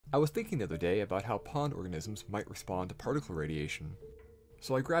I was thinking the other day about how pond organisms might respond to particle radiation.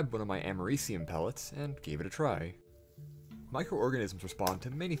 So I grabbed one of my americium pellets and gave it a try. Microorganisms respond to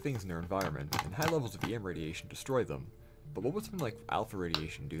many things in their environment, and high levels of EM radiation destroy them. But what would something like alpha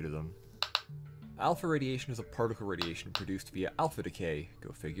radiation do to them? Alpha radiation is a particle radiation produced via alpha decay,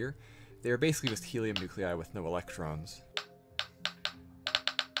 go figure. They are basically just helium nuclei with no electrons.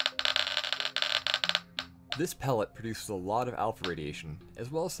 This pellet produces a lot of alpha radiation, as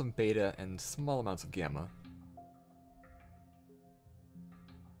well as some beta and small amounts of gamma.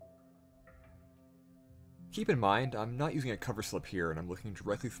 Keep in mind, I'm not using a cover slip here and I'm looking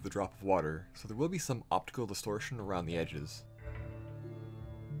directly through the drop of water, so there will be some optical distortion around the edges.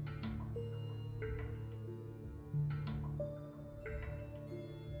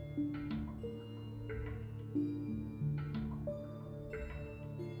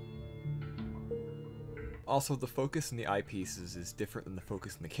 Also, the focus in the eyepieces is different than the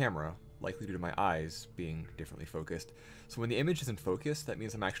focus in the camera, likely due to my eyes being differently focused. So when the image is in focus, that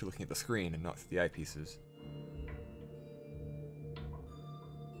means I'm actually looking at the screen and not through the eyepieces.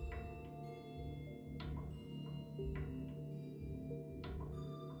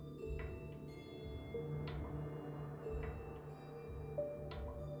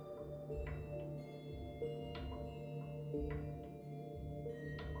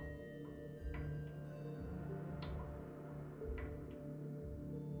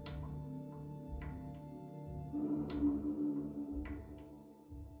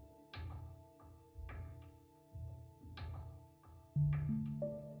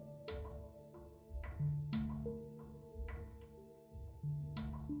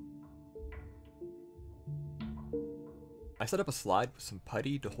 I set up a slide with some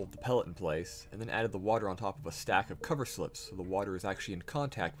putty to hold the pellet in place, and then added the water on top of a stack of cover slips so the water is actually in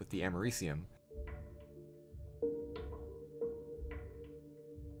contact with the americium.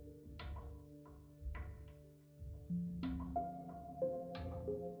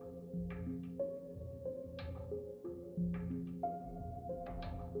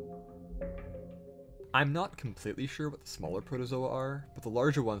 I'm not completely sure what the smaller protozoa are, but the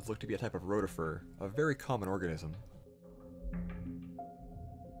larger ones look to be a type of rotifer, a very common organism.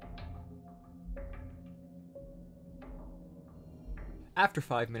 After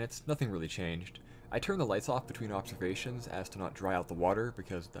 5 minutes, nothing really changed. I turned the lights off between observations as to not dry out the water,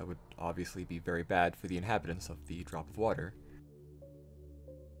 because that would obviously be very bad for the inhabitants of the drop of water.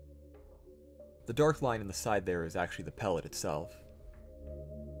 The dark line in the side there is actually the pellet itself.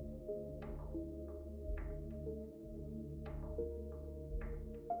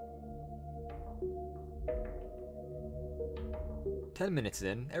 "10 minutes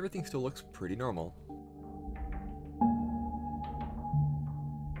in, everything still looks pretty normal.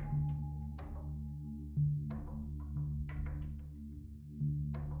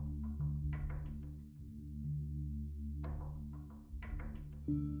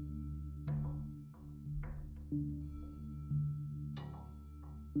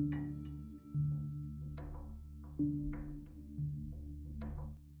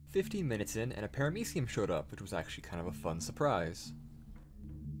 "15 minutes in, and a paramecium showed up, which was actually kind of a fun surprise.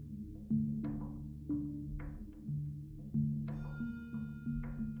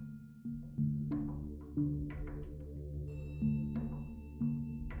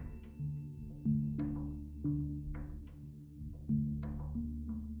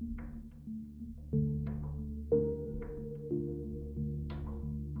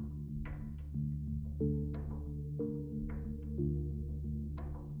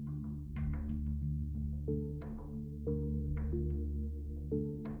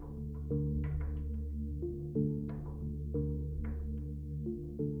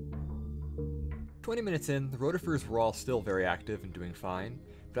 "20 minutes in, the rotifers were all still very active and doing fine,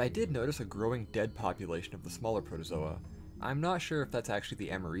 but I did notice a growing dead population of the smaller protozoa. I'm not sure if that's actually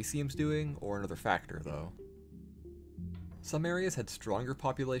the americium's doing, or another factor, though. Some areas had stronger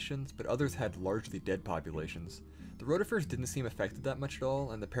populations, but others had largely dead populations. The rotifers didn't seem affected that much at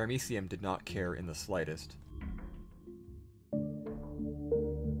all, and the paramecium did not care in the slightest.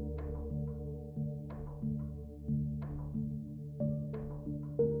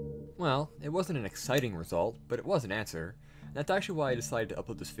 Well, it wasn't an exciting result, but it was an answer. And that's actually why I decided to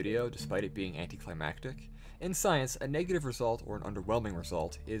upload this video, despite it being anticlimactic. In science, a negative result or an underwhelming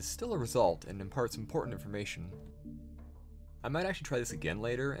result is still a result and imparts important information. I might actually try this again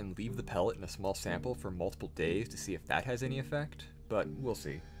later and leave the pellet in a small sample for multiple days to see if that has any effect, but we'll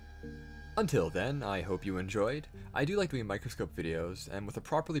see. Until then, I hope you enjoyed. I do like doing microscope videos, and with a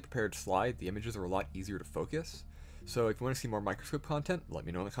properly prepared slide, the images are a lot easier to focus. So if you want to see more microscope content, let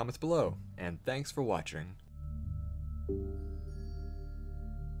me know in the comments below, and thanks for watching.